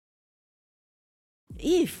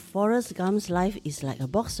If Forrest Gump's life is like a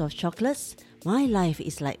box of chocolates, my life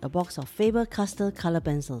is like a box of Faber-Castell color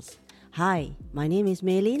pencils. Hi, my name is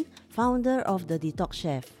Maylin, founder of The Detox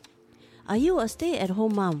Chef. Are you a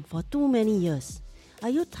stay-at-home mom for too many years? Are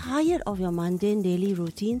you tired of your mundane daily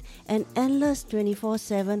routine and endless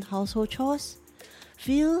 24/7 household chores?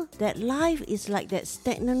 Feel that life is like that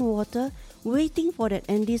stagnant water waiting for that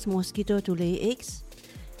Andes mosquito to lay eggs?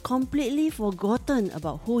 Completely forgotten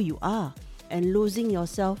about who you are and losing your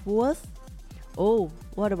self-worth? Oh,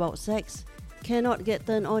 what about sex? Cannot get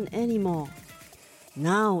turned on anymore.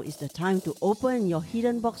 Now is the time to open your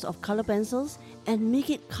hidden box of color pencils and make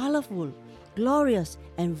it colorful, glorious,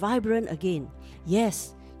 and vibrant again.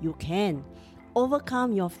 Yes, you can.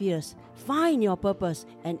 Overcome your fears, find your purpose,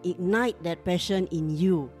 and ignite that passion in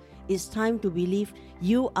you. It's time to believe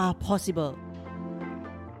you are possible.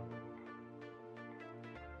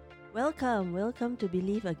 Welcome to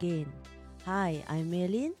Believe Again. Hi, I'm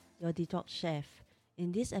Maylin, your Detox Chef.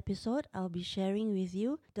 In this episode, I'll be sharing with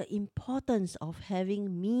you the importance of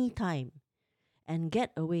having me time and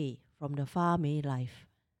get away from the farm life.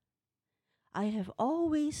 I have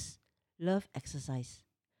always loved exercise,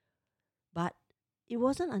 but it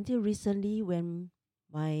wasn't until recently when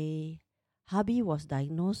my hubby was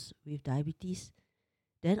diagnosed with diabetes,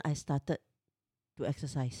 then I started to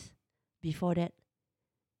exercise. Before that,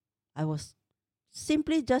 I was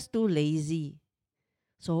simply just too lazy.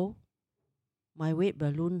 So my weight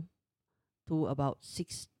ballooned to about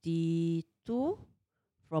 62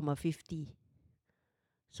 from a 50.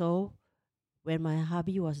 So when my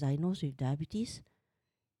hubby was diagnosed with diabetes,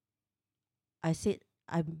 I said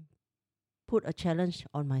I put a challenge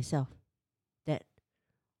on myself that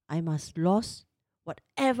I must lose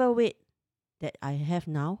whatever weight that I have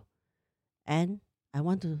now, and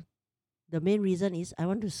the main reason is I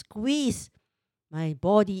want to squeeze my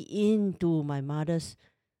body into my mother's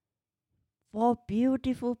 4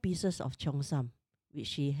 beautiful pieces of cheongsam, which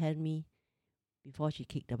she had me before she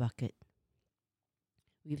kicked the bucket.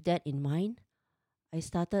 With that in mind, I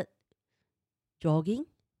started jogging,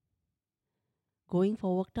 going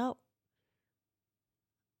for workout,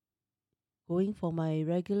 going for my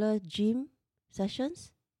regular gym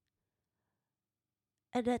sessions.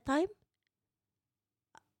 At that time,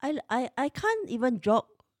 I can't even jog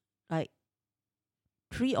like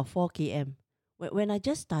 3 or 4 km. When I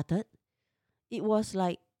just started, it was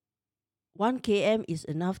like 1 km is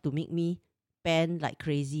enough to make me pant like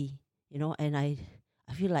crazy, and I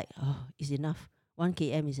feel like, it's enough. 1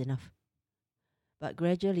 km is enough. But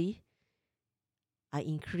gradually, I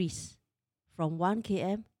increase. From 1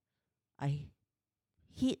 km, I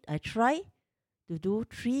try to do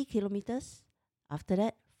 3 kilometers. After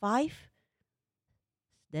that, 5,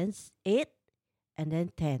 then 8, and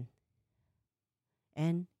then 10.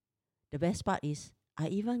 And the best part is, I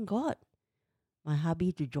even got my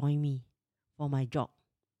hubby to join me for my jog.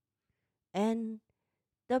 And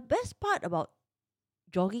the best part about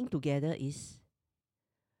jogging together is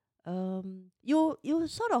you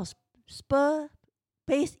sort of spur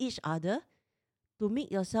pace each other to make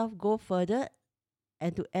yourself go further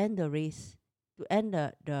and to end the race, to end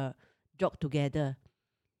the jog together.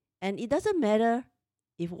 And it doesn't matter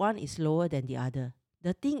if one is slower than the other.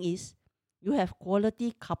 The thing is, you have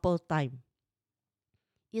quality couple time.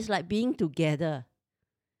 It's like being together.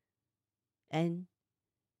 And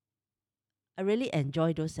I really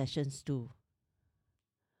enjoy those sessions too.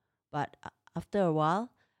 But after a while,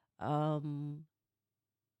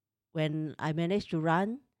 when I managed to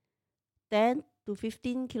run 10 to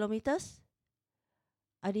 15 kilometers,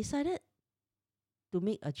 I decided to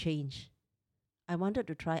make a change. I wanted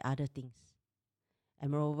to try other things. And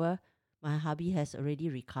moreover, my hubby has already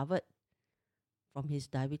recovered from his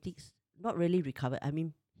diabetes. Not really recovered. I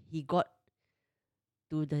mean, he got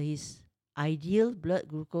to his ideal blood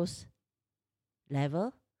glucose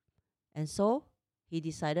level. And so he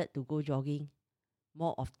decided to go jogging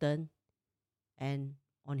more often and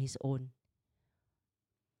on his own.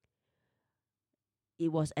 It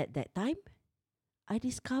was at that time I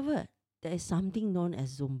discovered there is something known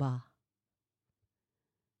as Zumba.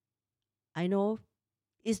 I know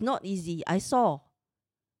it's not easy. I saw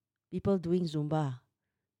people doing Zumba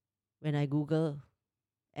when I Google,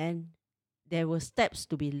 and there were steps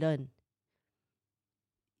to be learned.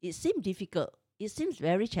 It seemed difficult. It seems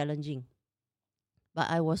very challenging. But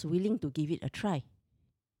I was willing to give it a try.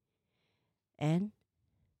 And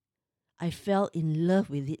I fell in love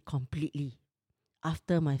with it completely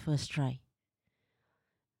after my first try.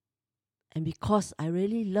 And because I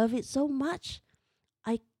really love it so much,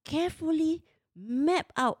 I carefully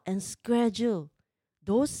map out and schedule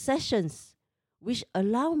those sessions which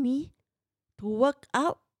allow me to work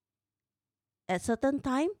out at certain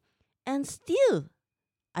time, and still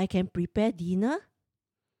I can prepare dinner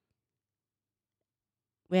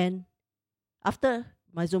when after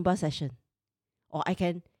my Zumba session, or I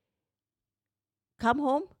can come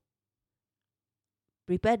home,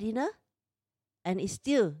 prepare dinner, and it's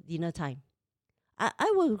still dinner time.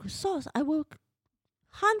 I will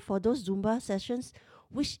hunt for those Zumba sessions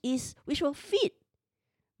which will fit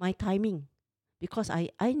my timing, because I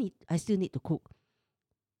still need to cook.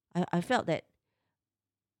 I felt that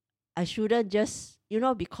I shouldn't just,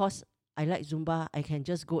 because I like Zumba, I can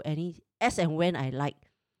just go as and when I like.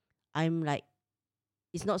 I'm like,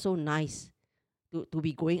 it's not so nice to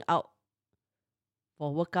be going out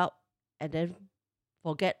for workout and then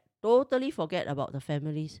totally forget about the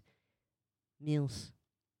family's meals.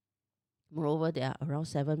 Moreover, there are around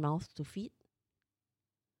 7 mouths to feed.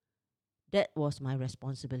 That was my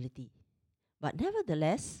responsibility. But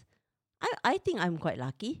nevertheless, I think I'm quite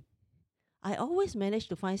lucky. I always manage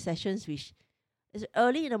to find sessions which is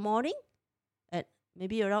early in the morning at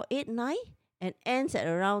maybe around 8, 9 and ends at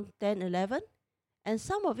around 10, 11. And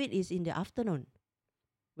some of it is in the afternoon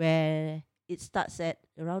where it starts at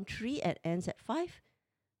around 3 and ends at 5.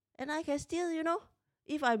 And I can still,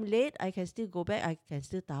 if I'm late, I can still go back. I can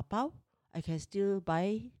still tapao. I can still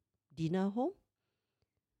buy dinner home.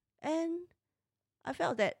 And I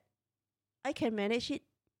felt that I can manage it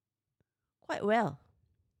quite well.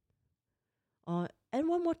 And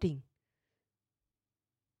one more thing.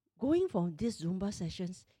 Going for these Zumba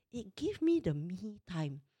sessions, it gives me the me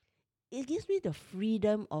time. It gives me the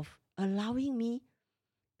freedom of allowing me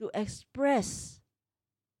to express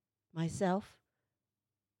myself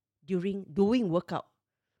during doing workout.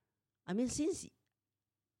 I mean, since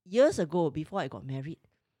years ago, before I got married,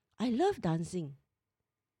 I love dancing.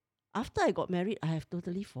 After I got married, I have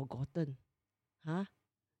totally forgotten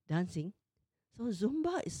dancing. So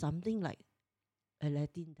Zumba is something like a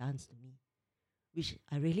Latin dance to me, which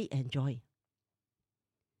I really enjoy.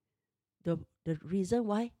 The reason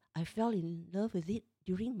why I fell in love with it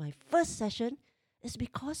during my first session is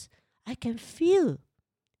because I can feel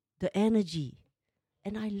the energy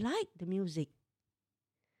and I like the music.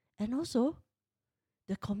 And also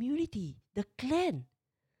the community, the clan,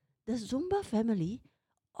 the Zumba family,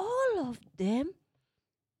 all of them,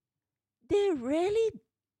 they really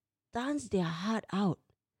dance their heart out.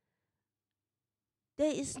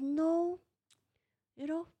 There is no,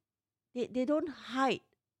 they don't hide,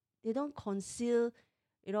 they don't conceal,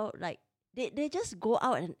 like they just go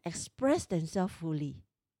out and express themselves fully.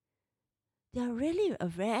 They are really a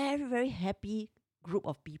very, very happy group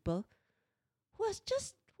of people who are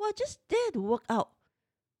just there to work out.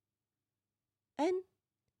 And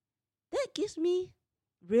that gives me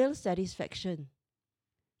real satisfaction.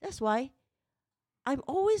 That's why I'm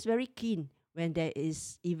always very keen when there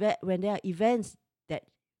are events that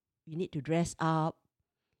we need to dress up,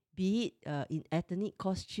 be it in ethnic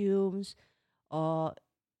costumes or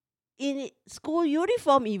in school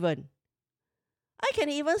uniform even. I can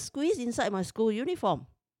even squeeze inside my school uniform.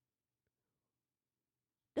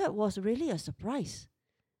 That was really a surprise.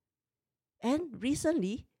 And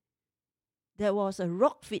recently, there was a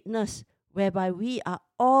rock fitness whereby we are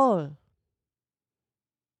all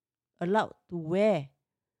allowed to wear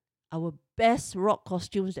our best rock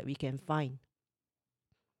costumes that we can find.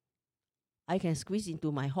 I can squeeze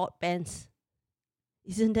into my hot pants.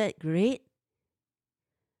 Isn't that great?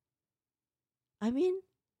 I mean,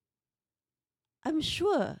 I'm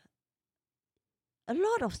sure a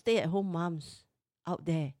lot of stay-at-home moms out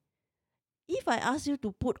there, if I ask you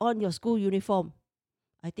to put on your school uniform,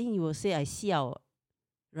 I think you will say I siao,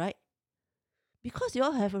 right? Because you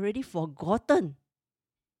all have already forgotten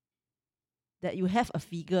that you have a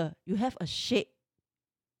figure, you have a shape,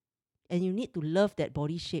 and you need to love that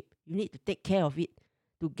body shape. You need to take care of it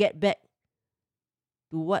to get back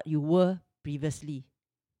to what you were previously.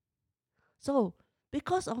 So,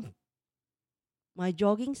 because of my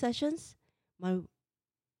jogging sessions, my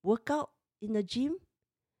workout in the gym,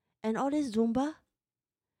 and all this Zumba,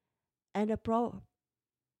 and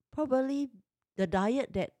probably the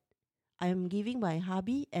diet that I am giving my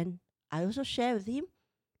hubby, and I also share with him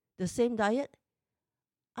the same diet,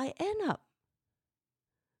 I end up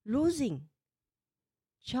losing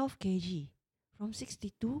 12 kg. From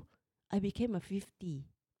 62, I became a 50.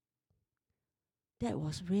 That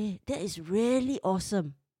is really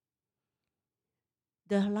awesome.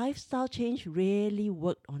 The lifestyle change really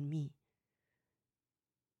worked on me.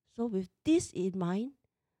 So with this in mind,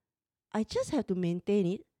 I just have to maintain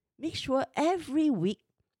it. Make sure every week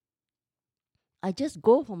I just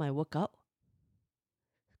go for my workout,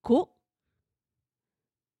 cook,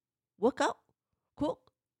 workout, cook.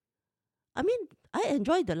 I mean, I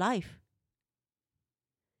enjoy the life.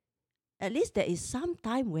 At least there is some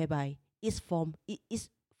time whereby it is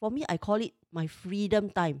for me, I call it my freedom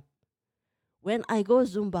time. When I go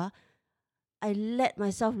Zumba, I let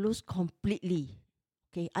myself loose completely.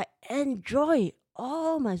 Okay, I enjoy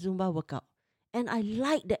all my Zumba workout. And I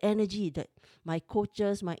like the energy that my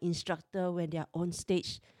coaches, my instructor, when they are on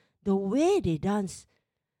stage, the way they dance,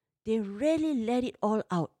 they really let it all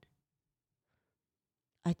out.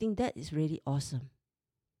 I think that is really awesome.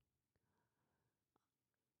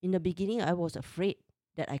 In the beginning, I was afraid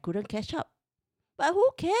that I couldn't catch up. But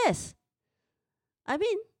who cares? I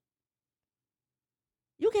mean,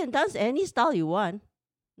 you can dance any style you want.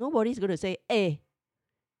 Nobody's going to say, hey,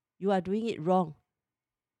 you are doing it wrong.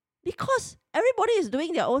 Because everybody is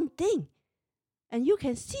doing their own thing. And you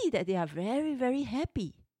can see that they are very, very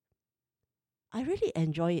happy. I really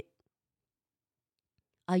enjoy it.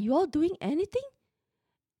 Are you all doing anything?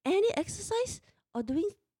 Any exercise? Or doing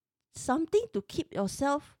something to keep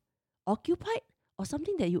yourself occupied? Or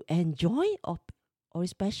something that you enjoy or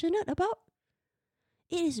is passionate about?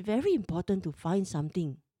 It is very important to find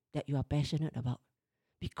something that you are passionate about.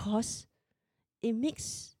 Because it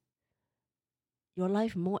makes your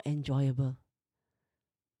life more enjoyable.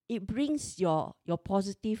 It brings your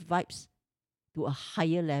positive vibes to a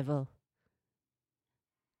higher level.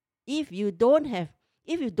 If you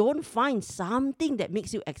don't find something that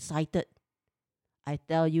makes you excited, I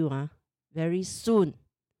tell you, very soon,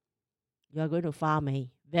 you are going to farm,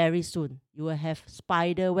 very soon. You will have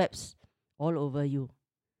spider webs all over you.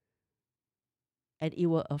 And it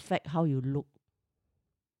will affect how you look.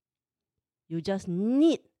 You just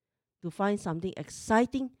need to find something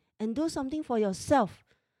exciting and do something for yourself.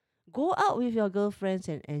 Go out with your girlfriends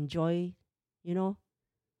and enjoy,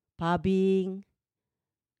 pubbing.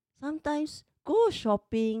 Sometimes go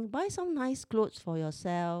shopping, buy some nice clothes for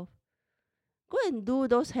yourself. Go and do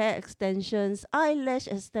those hair extensions, eyelash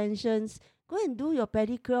extensions. Go and do your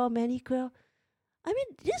pedicure, manicure. I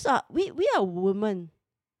mean, we are women.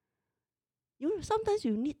 Sometimes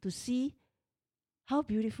you need to see how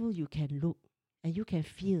beautiful you can look and you can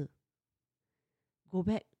feel. Go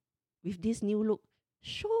back with this new look.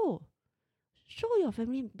 Show your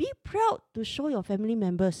family. Be proud to show your family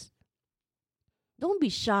members. Don't be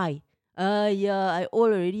shy. I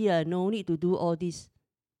old already. No need to do all this.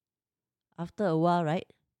 After a while, right?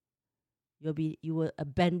 You will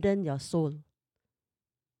abandon your soul.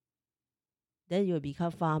 Then you will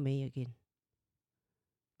become far Mei again.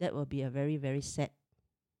 That will be a very, very sad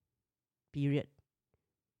period.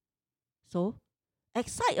 So,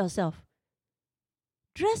 excite yourself.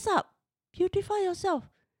 Dress up. Beautify yourself.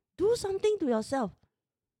 Do something to yourself.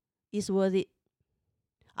 It's worth it.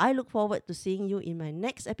 I look forward to seeing you in my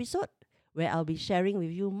next episode, where I'll be sharing with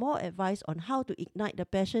you more advice on how to ignite the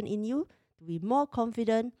passion in you to be more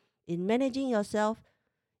confident in managing yourself,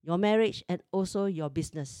 your marriage, and also your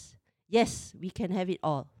business. Yes, we can have it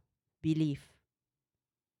all. Believe.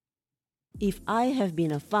 If I have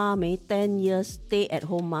been a farm 10 years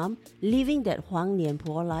stay-at-home mom, living that Huang Nian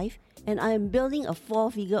Po life, and I am building a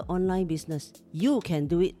 4-figure online business, you can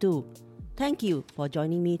do it too. Thank you for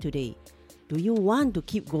joining me today. Do you want to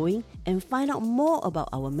keep going and find out more about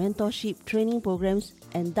our mentorship training programs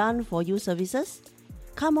and done-for-you services?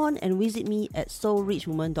 Come on and visit me at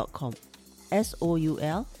soulrichwoman.com.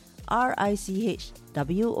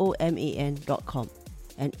 soulrichwoman.com.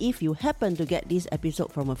 And if you happen to get this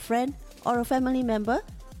episode from a friend or a family member,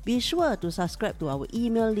 be sure to subscribe to our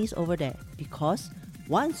email list over there, because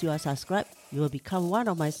once you are subscribed, you will become one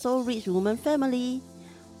of my Soul Rich Woman family.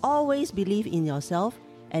 Always believe in yourself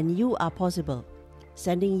and you are possible.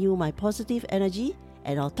 Sending you my positive energy,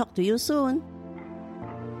 and I'll talk to you soon.